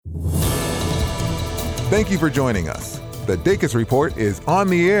Thank you for joining us. The Dacus Report is on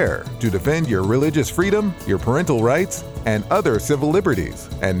the air to defend your religious freedom, your parental rights, and other civil liberties.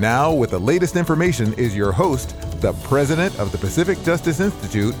 And now, with the latest information, is your host, the president of the Pacific Justice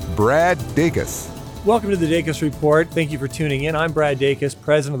Institute, Brad Dacus. Welcome to the Dacus Report. Thank you for tuning in. I'm Brad Dacus,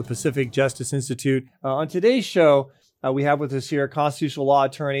 president of the Pacific Justice Institute. On today's show, we have with us here constitutional law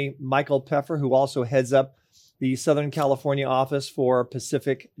attorney Michael Peffer, who also heads up the Southern California office for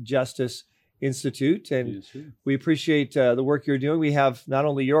Pacific Justice Institute. And we appreciate the work you're doing. We have not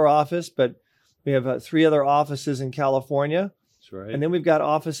only your office, but we have 3 other offices in California. That's right. And then we've got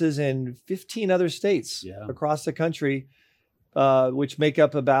offices in 15 other states across the country, which make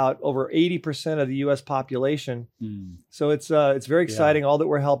up about over 80% of the U.S. population. So it's very exciting, all that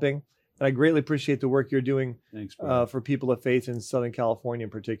we're helping. And I greatly appreciate the work you're doing. Thanks, for people of faith in Southern California in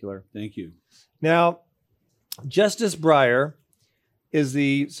particular. Thank you. Now, Justice Breyer is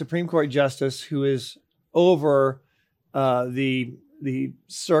the Supreme Court justice who is over the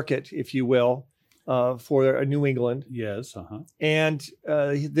circuit, if you will, for New England. Yes. And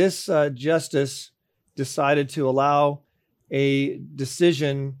this justice decided to allow a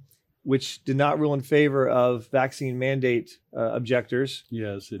decision which did not rule in favor of vaccine mandate objectors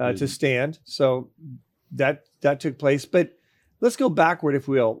to stand. So that took place. But let's go backward, if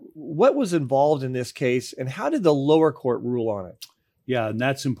we will. What was involved in this case, and how did the lower court rule on it? Yeah, and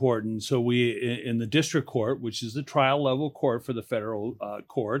that's important. So we, in the district court, which is the trial level court for the federal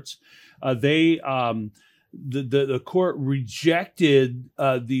courts, the court rejected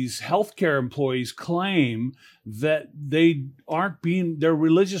these healthcare employees' claim that their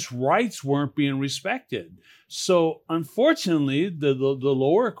religious rights weren't being respected. So unfortunately, the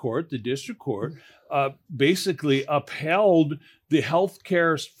lower court, the district court, basically upheld the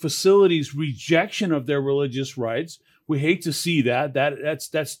healthcare facilities' rejection of their religious rights. We hate to see that.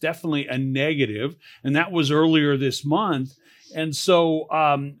 That's definitely a negative, and that was earlier this month. And so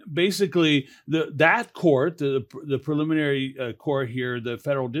basically, that court, the preliminary court here, the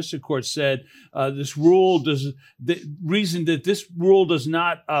federal district court, said the reason that this rule does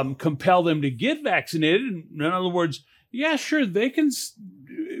not compel them to get vaccinated. In other words, yeah, sure, they can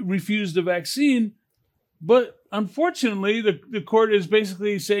refuse the vaccine, but unfortunately, the court is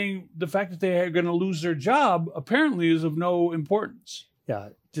basically saying the fact that they are going to lose their job apparently is of no importance. Yeah,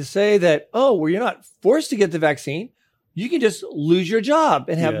 to say that, you're not forced to get the vaccine, you can just lose your job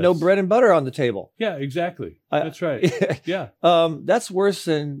and have no bread and butter on the table. Yeah, exactly. That's right. Yeah. That's worse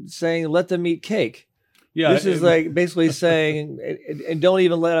than saying let them eat cake. Yeah. This is like basically saying, and don't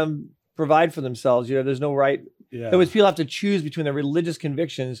even let them provide for themselves. There's no right. Yeah. In other words, people have to choose between their religious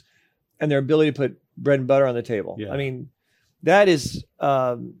convictions and their ability to put bread and butter on the table. Yeah. I mean, that is,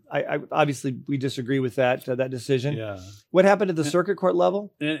 I obviously we disagree with that decision. Yeah. What happened at the circuit court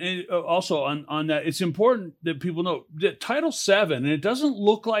level? And also on that, it's important that people know that Title VII, and it doesn't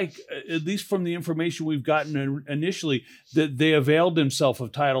look like, at least from the information we've gotten initially, that they availed themselves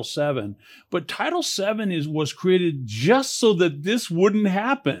of Title VII. But Title VII was created just so that this wouldn't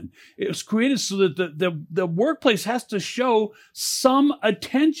happen. It was created so that the workplace has to show some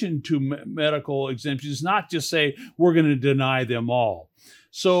attention to medical exemptions, not just say we're going to deny them all.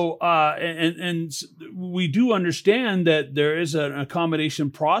 So, and we do understand that there is an accommodation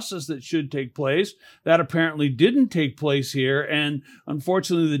process that should take place. That apparently didn't take place here. And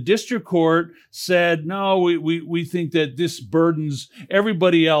unfortunately, the district court said, no, we think that this burdens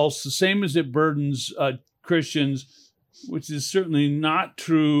everybody else, the same as it burdens Christians, which is certainly not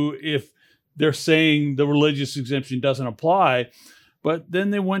true if they're saying the religious exemption doesn't apply. But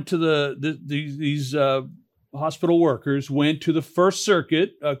then they went to these hospital workers went to the First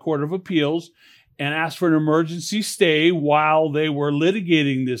Circuit Court of Appeals and asked for an emergency stay while they were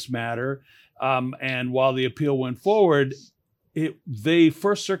litigating this matter. And while the appeal went forward, the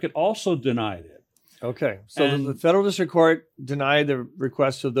First Circuit also denied it. Okay. So the federal district court denied the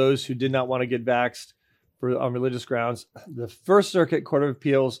request of those who did not want to get vaxxed on religious grounds. The First Circuit Court of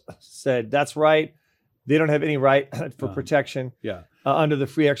Appeals said, that's right. They don't have any right for protection. Yeah. Under the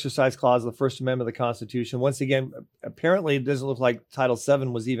Free Exercise Clause of the First Amendment of the Constitution. Once again, apparently it doesn't look like Title VII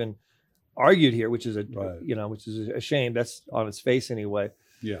was even argued here, which is a shame. That's on its face anyway.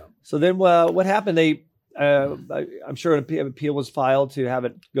 Yeah. So then what happened? I'm sure an appeal was filed to have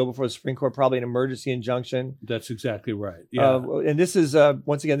it go before the Supreme Court, probably an emergency injunction. That's exactly right. Yeah. And this is,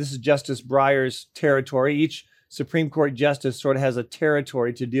 once again, this is Justice Breyer's territory. Each Supreme Court justice sort of has a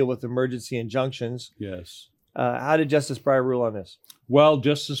territory to deal with emergency injunctions. Yes. How did Justice Breyer rule on this? Well,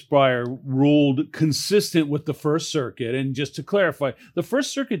 Justice Breyer ruled consistent with the First Circuit. And just to clarify, the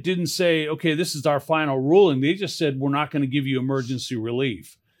First Circuit didn't say, okay, this is our final ruling. They just said, we're not going to give you emergency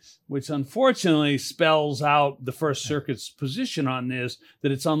relief. which unfortunately spells out the First Circuit's position on this,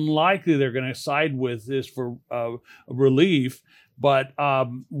 that it's unlikely they're going to side with this for relief. But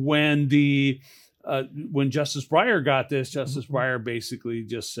when Justice Breyer got this, Justice Breyer basically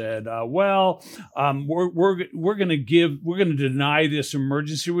just said, we're going to deny this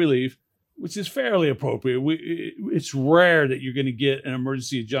emergency relief, which is fairly appropriate. It's rare that you're going to get an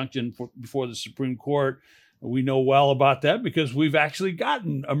emergency injunction before the Supreme Court. We know well about that because we've actually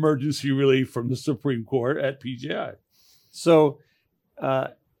gotten emergency relief from the Supreme Court at PJI. So,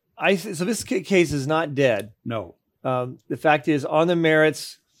 so this case is not dead. No. The fact is, on the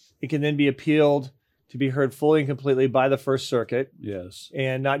merits, it can then be appealed to be heard fully and completely by the First Circuit. Yes.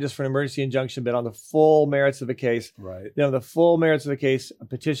 And not just for an emergency injunction, but on the full merits of the case. Right. Then on the full merits of the case, a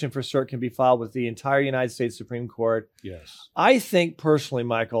petition for cert can be filed with the entire United States Supreme Court. Yes. I think personally,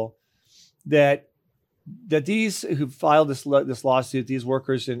 Michael, that these who filed this lawsuit, these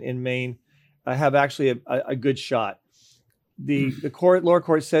workers in Maine, have actually a good shot. The lower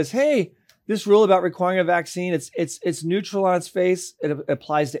court says, hey, this rule about requiring a vaccine, it's neutral on its face. It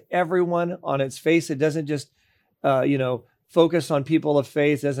applies to everyone on its face. It doesn't just focus on people of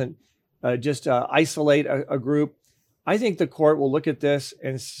faith. It doesn't just isolate a group. I think the court will look at this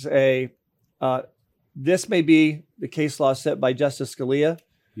and say, this may be the case law set by Justice Scalia.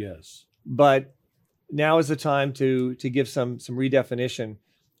 Yes. But now is the time to give some redefinition.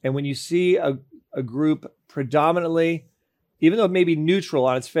 And when you see a group predominantly, even though it may be neutral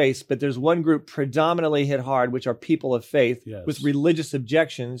on its face, but there's one group predominantly hit hard, which are people of faith with religious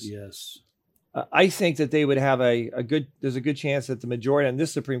objections. Yes. I think that they would have there's a good chance that the majority on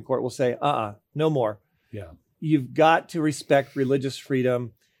this Supreme Court will say, no more. Yeah. You've got to respect religious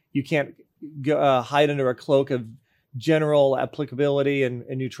freedom. You can't hide under a cloak of general applicability and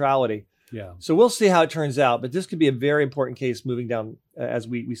neutrality. Yeah. So we'll see how it turns out, but this could be a very important case moving down as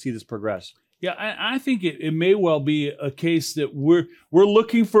we see this progress. Yeah, I think it may well be a case that we're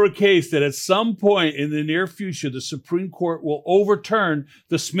looking for a case that at some point in the near future, the Supreme Court will overturn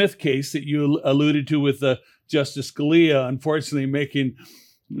the Smith case that you alluded to with Justice Scalia, unfortunately making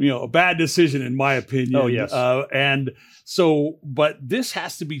a bad decision in my opinion. Oh yes. But this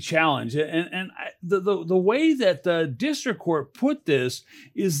has to be challenged, and the way that the district court put this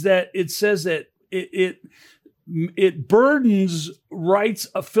is that it says that it burdens rights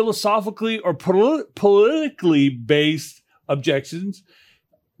of philosophically or politically based objections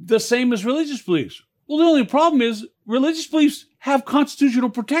the same as religious beliefs. Well, the only problem is religious beliefs have constitutional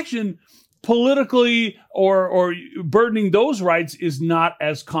protection. Politically or burdening those rights is not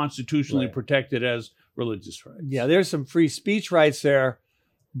as constitutionally protected as religious rights. Yeah, there's some free speech rights there,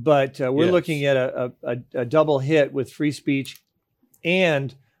 but we're looking at a double hit with free speech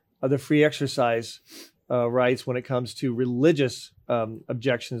and the free exercise rights when it comes to religious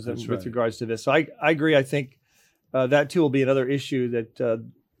objections with regards to this. So I agree. I think that too will be another issue that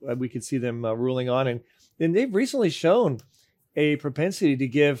we could see them ruling on. And they've recently shown a propensity to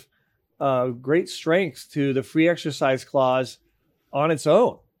give great strength to the free exercise clause on its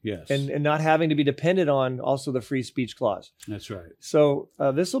own. Yes. And not having to be dependent on also the free speech clause. That's right. So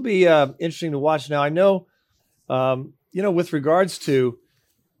this will be interesting to watch. Now, I know, with regards to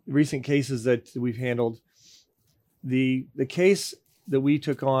recent cases that we've handled, the case that we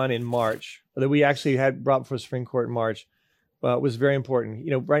took on in March, that we actually had brought before the Supreme Court in March, was very important.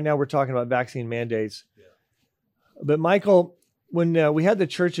 Right now we're talking about vaccine mandates. Yeah. But Michael, when we had the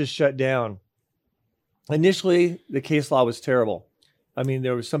churches shut down, initially the case law was terrible. I mean,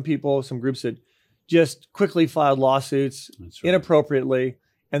 there were some groups that just quickly filed lawsuits inappropriately,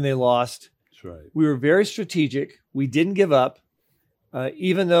 and they lost. That's right. We were very strategic. We didn't give up,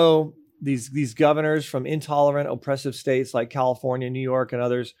 even though these governors from intolerant, oppressive states like California, New York, and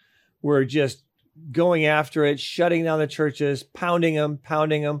others were just going after it, shutting down the churches, pounding them.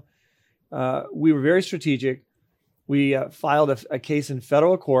 We were very strategic. We filed a case in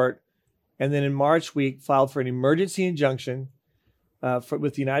federal court, and then in March we filed for an emergency injunction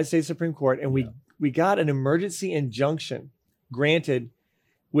with the United States Supreme Court, and we got an emergency injunction granted,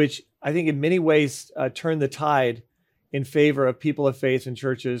 which I think in many ways turned the tide in favor of people of faith and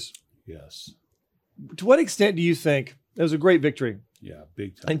churches. Yes. To what extent do you think it was a great victory? Yeah,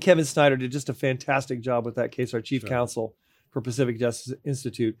 big time. And Kevin Snyder did just a fantastic job with that case, our chief counsel for Pacific Justice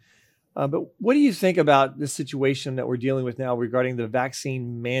Institute. But what do you think about this situation that we're dealing with now regarding the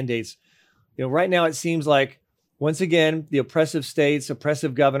vaccine mandates? Right now it seems like, once again, the oppressive states,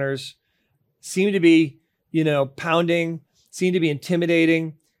 oppressive governors seem to be, pounding, seem to be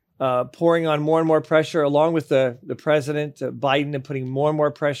intimidating, pouring on more and more pressure, along with the president, Biden, and putting more and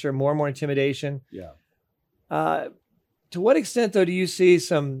more pressure, more and more intimidation. Yeah. To what extent, though, do you see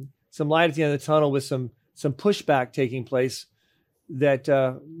some light at the end of the tunnel with some pushback taking place that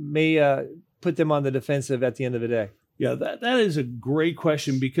may put them on the defensive at the end of the day? Yeah, that is a great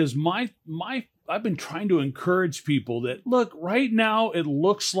question, because I've been trying to encourage people that, look, right now it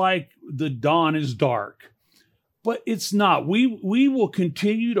looks like the dawn is dark, but it's not. We will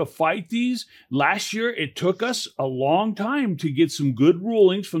continue to fight these. Last year, it took us a long time to get some good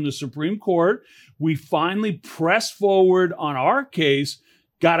rulings from the Supreme Court. We finally pressed forward on our case,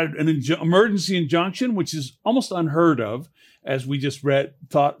 got an emergency injunction, which is almost unheard of, as we just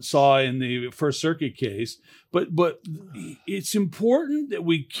saw in the First Circuit case. But it's important that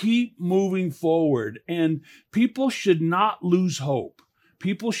we keep moving forward, and people should not lose hope.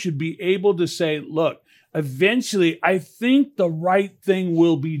 People should be able to say, look, eventually I think the right thing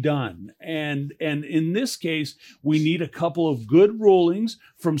will be done. And in this case, we need a couple of good rulings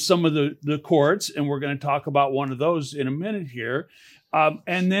from some of the courts, and we're going to talk about one of those in a minute here.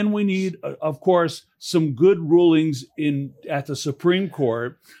 And then we need, of course, some good rulings at the Supreme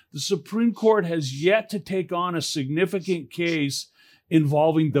Court. The Supreme Court has yet to take on a significant case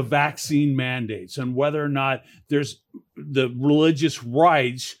involving the vaccine mandates and whether or not there's the religious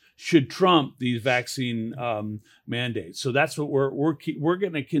rights should trump these vaccine mandates. So that's what we're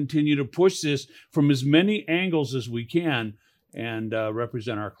going to continue to push this from as many angles as we can, and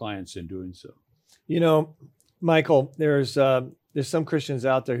represent our clients in doing so. You know, Michael, there's some Christians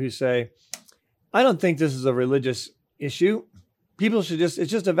out there who say, I don't think this is a religious issue. People should it's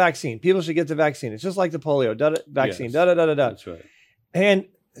just a vaccine. People should get the vaccine. It's just like the polio vaccine, Yes, da-da-da-da-da. That's right. And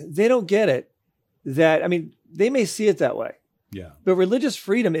they don't get it they may see it that way. Yeah. But religious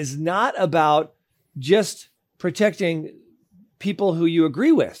freedom is not about just protecting people who you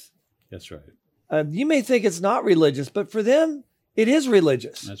agree with. That's right. You may think it's not religious, but for them, it is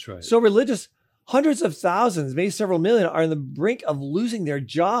religious. That's right. So religious, hundreds of thousands, maybe several million, are on the brink of losing their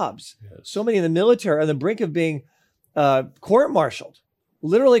jobs. Yes. So many in the military are on the brink of being court-martialed,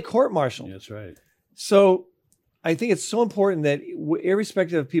 literally court-martialed. That's right. So I think it's so important that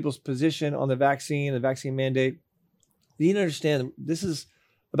irrespective of people's position on the vaccine mandate, you need to understand this is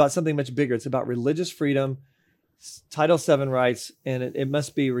about something much bigger. It's about religious freedom, Title VII rights, and it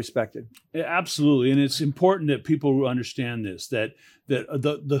must be respected. Yeah, absolutely. And it's important that people understand this, that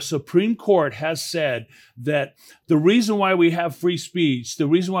the Supreme Court has said that the reason why we have free speech, the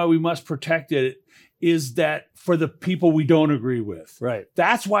reason why we must protect it, is that for the people we don't agree with. Right.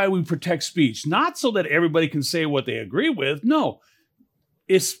 That's why we protect speech, not so that everybody can say what they agree with. No,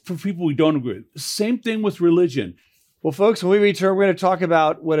 it's for people we don't agree with. Same thing with religion. Well, folks, when we return, we're going to talk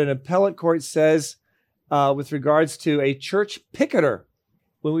about what an appellate court says with regards to a church picketer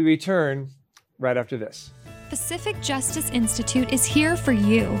when we return right after this. Pacific Justice Institute is here for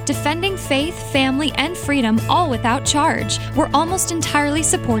you, defending faith, family, and freedom, all without charge. We're almost entirely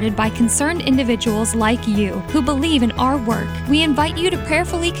supported by concerned individuals like you who believe in our work. We invite you to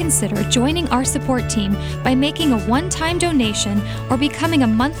prayerfully consider joining our support team by making a one-time donation or becoming a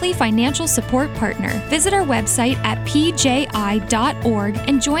monthly financial support partner. Visit our website at pji.org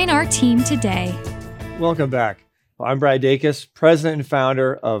and join our team today. Welcome back. I'm Brad Dacus, president and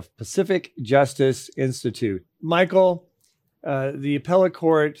founder of Pacific Justice Institute. Michael, the appellate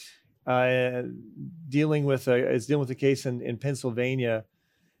court is dealing with a case in Pennsylvania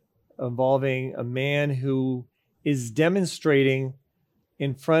involving a man who is demonstrating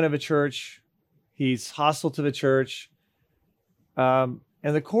in front of a church. He's hostile to the church, and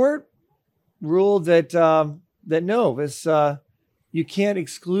the court ruled that no, you can't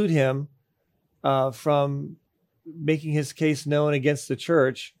exclude him from making his case known against the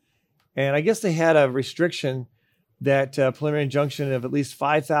church. And I guess they had a restriction that preliminary injunction of at least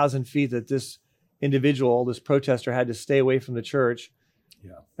 5,000 feet that this protester had to stay away from the church.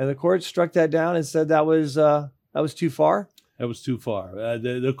 Yeah. And the court struck that down and said that was too far. That was too far.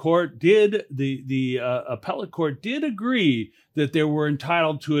 The court did, the appellate court did agree that they were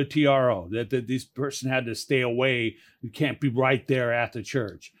entitled to a TRO, that this person had to stay away. You can't be right there at the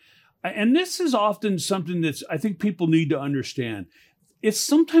church. And this is often something that's, I think people need to understand. It's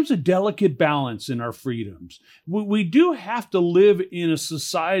sometimes a delicate balance in our freedoms. We do have to live in a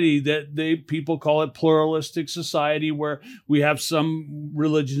society that people call it pluralistic society, where we have some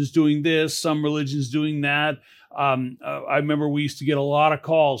religions doing this, some religions doing that. I remember we used to get a lot of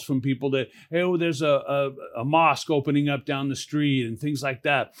calls from people that, hey, there's a mosque opening up down the street and things like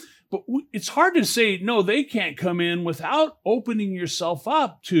that. But it's hard to say, no, they can't come in without opening yourself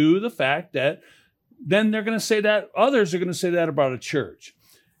up to the fact that then they're going to say that, others are going to say that about a church.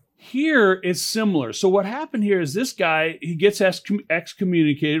 Here, it's similar. So what happened here is this guy, he gets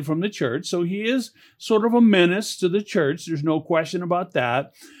excommunicated from the church. So he is sort of a menace to the church. There's no question about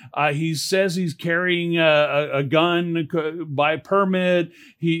that. He says he's carrying a gun by permit.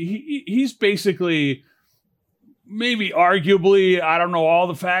 He's basically, maybe arguably, I don't know all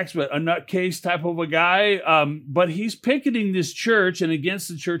the facts, but a nutcase type of a guy. But he's picketing this church and against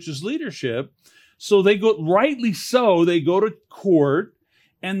the church's leadership. So they go, rightly so, they go to court.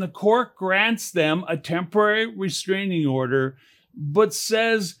 And the court grants them a temporary restraining order, but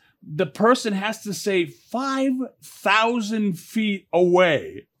says the person has to stay 5,000 feet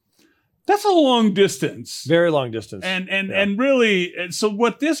away. That's a long distance. Very long distance. And really, so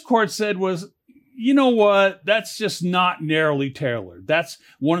what this court said was, you know what? That's just not narrowly tailored. That's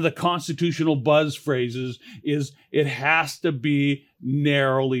one of the constitutional buzz phrases is it has to be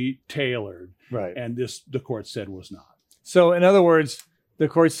narrowly tailored. Right. And the court said was not. So in other words, the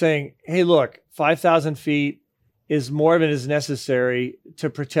court's saying, hey, look, 5,000 feet is more than is necessary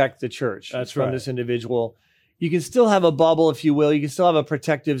to protect the church from this individual. You can still have a bubble, if you will. You can still have a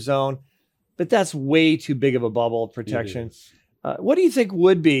protective zone, but that's way too big of a bubble of protection. What do you think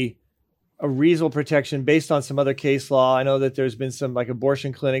would be a reasonable protection based on some other case law? I know that there's been some, like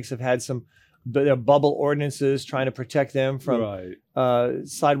abortion clinics have had some bubble ordinances trying to protect them from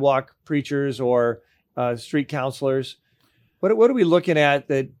sidewalk preachers or street counselors. What are we looking at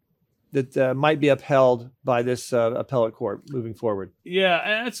that might be upheld by this appellate court moving forward?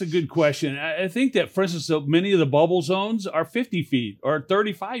 Yeah, that's a good question. I think that, for instance, many of the bubble zones are 50 feet or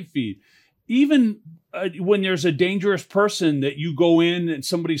 35 feet. Even when there's a dangerous person that you go in and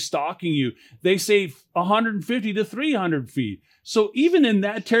somebody's stalking you, they say 150 to 300 feet. So even in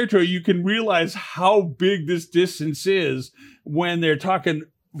that territory, you can realize how big this distance is when they're talking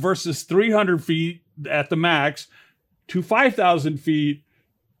versus 300 feet at the max to 5,000 feet.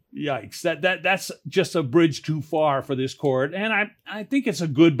 Yikes. That's just a bridge too far for this court. And I think it's a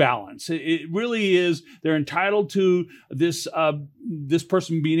good balance. It really is. They're entitled to this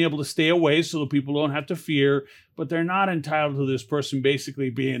person being able to stay away so that people don't have to fear, but they're not entitled to this person basically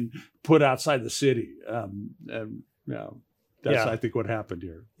being put outside the city. That's, I think, what happened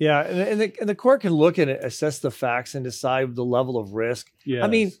here. Yeah. And the court can look at it, assess the facts, and decide the level of risk. Yes. I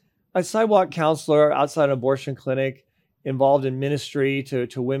mean, a sidewalk counselor outside an abortion clinic involved in ministry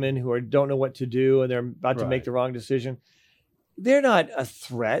to women who don't know what to do and they're about to make the wrong decision. They're not a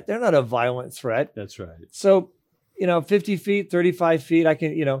threat. They're not a violent threat. That's right. So, 50 feet, 35 feet, I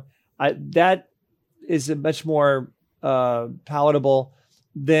can, that is a much more palatable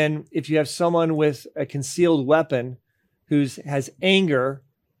than if you have someone with a concealed weapon who has anger,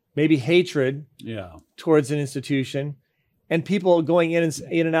 maybe hatred towards an institution, and people going in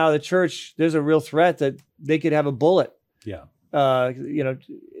and out of the church. There's a real threat that they could have a bullet, shot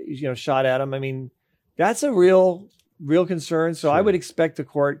at them. I mean, that's a real concern. So I would expect the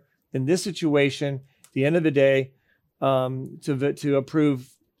court in this situation, at the end of the day, to approve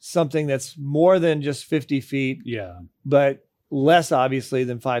something that's more than just 50 feet, but less obviously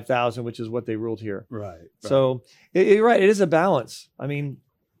than 5,000, which is what they ruled here. Right. So you're right. It is a balance. I mean,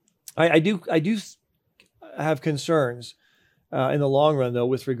 I do have concerns in the long run, though,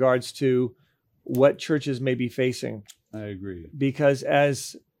 with regards to what churches may be facing. I agree. Because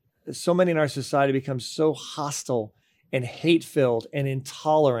as so many in our society become so hostile and hate-filled and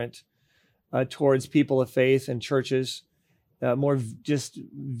intolerant towards people of faith and churches, more just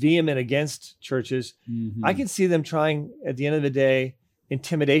vehement against churches, I can see them trying, at the end of the day,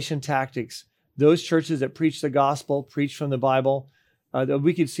 intimidation tactics. Those churches that preach the gospel, preach from the Bible, that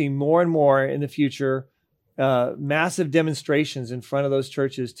we could see more and more in the future, massive demonstrations in front of those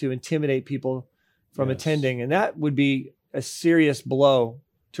churches to intimidate people from attending. And that would be a serious blow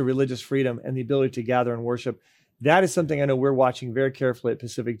to religious freedom and the ability to gather and worship. That is something I know we're watching very carefully at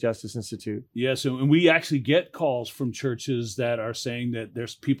Pacific Justice Institute. Yes, and we actually get calls from churches that are saying that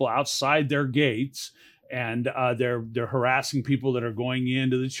there's people outside their gates and they're harassing people that are going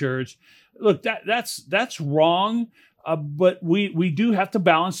into the church. Look, that's wrong. But we do have to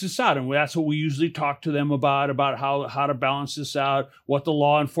balance this out, and that's what we usually talk to them about how to balance this out, what the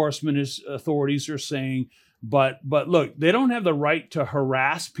law enforcement authorities are saying. But look, they don't have the right to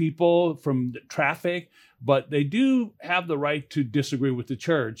harass people from traffic, but they do have the right to disagree with the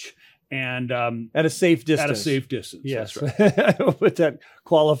church and at a safe distance. At a safe distance, yes. That's right. Put that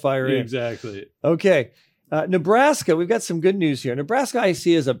qualifier in. Exactly. Okay. Nebraska, we've got some good news here. Nebraska I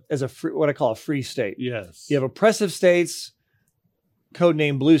see as a free, what I call a free state. Yes. You have oppressive states,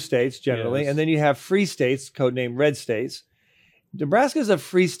 codenamed blue states generally, and then you have free states, codenamed red states. Nebraska is a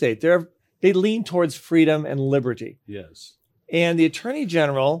free state. They lean towards freedom and liberty. Yes. And the Attorney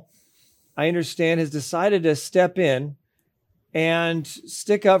General I understand, has decided to step in and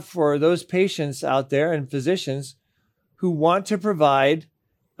stick up for those patients out there and physicians who want to provide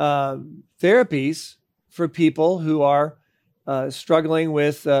therapies for people who are struggling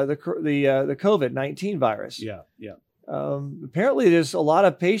with the COVID-19 virus. Yeah. Apparently, there's a lot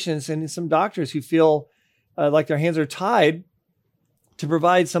of patients and some doctors who feel like their hands are tied to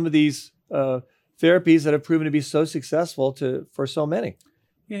provide some of these therapies that have proven to be so successful for so many.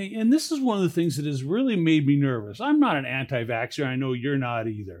 Yeah, and this is one of the things that has really made me nervous. I'm not an anti-vaxxer. I know you're not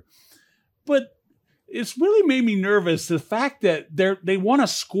either. But it's really made me nervous, the fact that they want to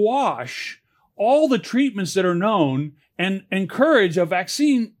squash all the treatments that are known and encourage a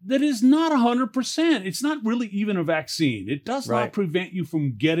vaccine that is not 100%. It's not really even a vaccine. It does not prevent you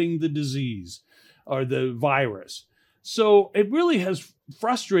from getting the disease or the virus. So it really has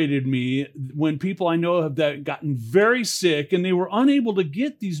frustrated me when people I know have gotten very sick and they were unable to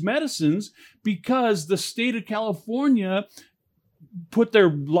get these medicines because the state of California put their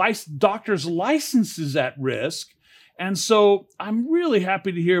doctors' licenses at risk. And so I'm really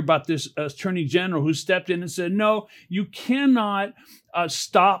happy to hear about this attorney general who stepped in and said, no, you cannot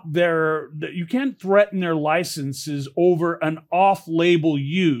you can't threaten their licenses over an off-label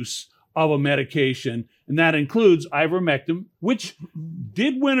use of a medication. And that includes ivermectin, which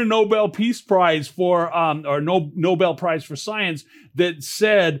did win a Nobel Peace Prize Nobel Prize for Science, that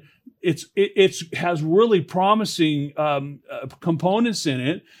said it has really promising components in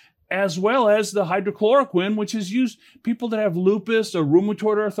it, as well as the hydrochloroquine, which is used, people that have lupus or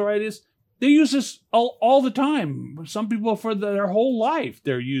rheumatoid arthritis, they use this all the time. Some people for their whole life,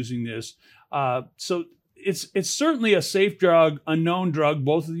 they're using this. So it's certainly a safe drug, a known drug,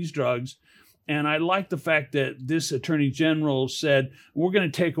 both of these drugs. And I like the fact that this attorney general said, we're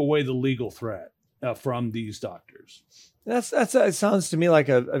going to take away the legal threat from these doctors. It sounds to me like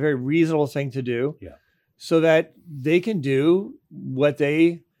a very reasonable thing to do. Yeah. So that they can do what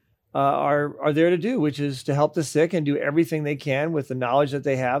they are there to do, which is to help the sick and do everything they can with the knowledge that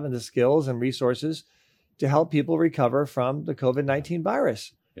they have and the skills and resources to help people recover from the COVID-19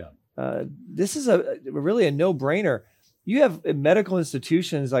 virus. Yeah. This is really a no-brainer. You have medical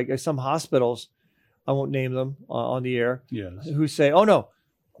institutions like some hospitals, I won't name them on the air, yes, who say, "Oh no,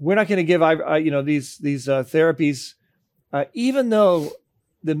 we're not going to give these therapies," even though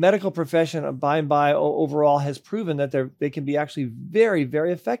the medical profession by and by overall has proven that they can be actually very,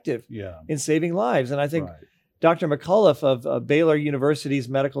 very effective in saving lives. And I think Dr. McCullough of Baylor University's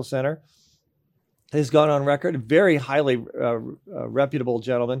Medical Center has gone on record, a very highly reputable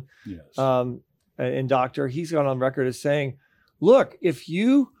gentleman. Yes. And doctor, he's gone on record as saying, look, if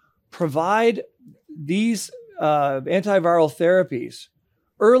you provide these antiviral therapies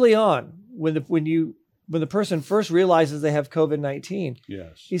early on, when the person first realizes they have COVID-19,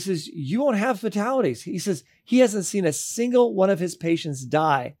 yes, he says, you won't have fatalities. He says he hasn't seen a single one of his patients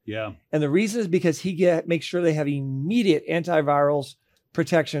die. Yeah. And the reason is because he makes sure they have immediate antivirals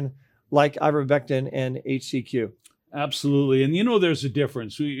protection like ivermectin and HCQ. Absolutely. And there's a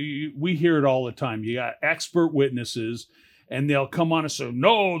difference. We hear it all the time. You got expert witnesses and they'll come on and say,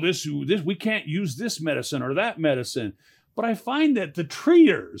 no, this we can't use this medicine or that medicine. But I find that the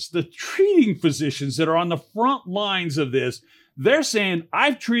treating physicians that are on the front lines of this, they're saying,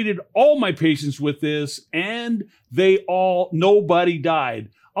 I've treated all my patients with this and nobody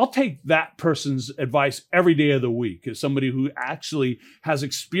died. I'll take that person's advice every day of the week as somebody who actually has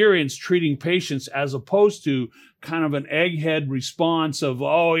experience treating patients, as opposed to kind of an egghead response of,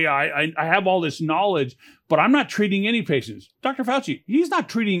 oh yeah, I have all this knowledge, but I'm not treating any patients. Dr. Fauci, he's not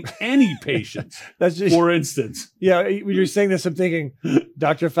treating any patients, for instance. Yeah, when you're saying this, I'm thinking,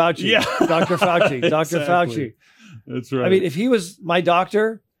 Dr. Fauci, yeah. Dr. Fauci, Dr. Fauci. That's right. I mean, if he was my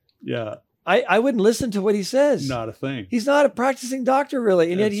doctor, yeah, I wouldn't listen to what he says. Not a thing. He's not a practicing doctor,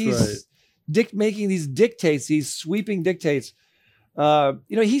 really. And yet he's making these dictates, these sweeping dictates.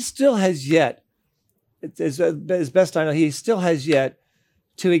 He still has yet, as best I know, he still has yet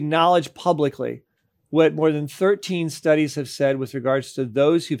to acknowledge publicly what more than 13 studies have said with regards to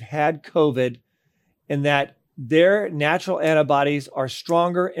those who've had COVID, and that their natural antibodies are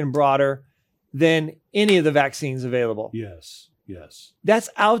stronger and broader than any of the vaccines available. Yes. Yes. That's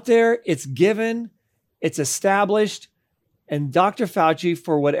out there. It's given. It's established. And Dr. Fauci,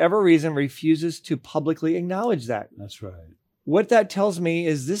 for whatever reason, refuses to publicly acknowledge that. That's right. What that tells me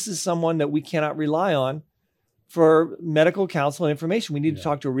is this is someone that we cannot rely on for medical counsel and information. We need to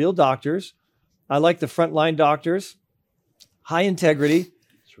talk to real doctors. I like the frontline doctors, high integrity.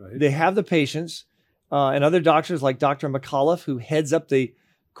 That's right. They have the patients, and other doctors like Dr. McCullough, who heads up the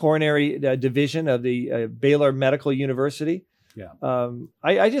coronary division of the Baylor Medical University. Yeah.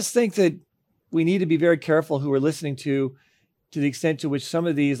 I just think that we need to be very careful who we're listening to the extent to which some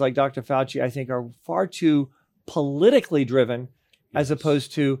of these, like Dr. Fauci, I think are far too politically driven as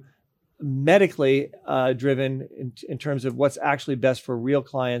opposed to medically driven in terms of what's actually best for real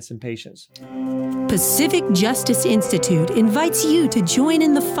clients and patients. Pacific Justice Institute invites you to join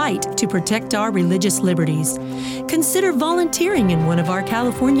in the fight to protect our religious liberties. Consider volunteering in one of our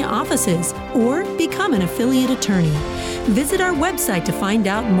California offices or become an affiliate attorney. Visit our website to find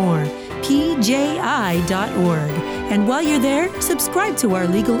out more, pji.org. And while you're there, subscribe to our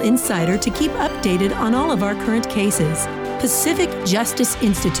Legal Insider to keep updated on all of our current cases. Pacific Justice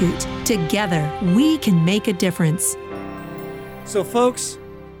Institute. Together, we can make a difference. So, folks,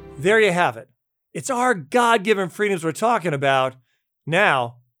 there you have it. It's our God-given freedoms we're talking about.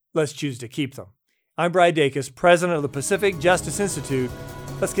 Now, let's choose to keep them. I'm Brad Dacus, president of the Pacific Justice Institute.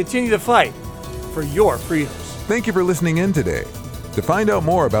 Let's continue to fight for your freedoms. Thank you for listening in today. To find out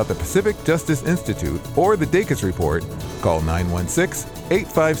more about the Pacific Justice Institute or the Dacus Report, call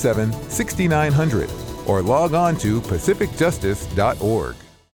 916-857-6900 or log on to pacificjustice.org.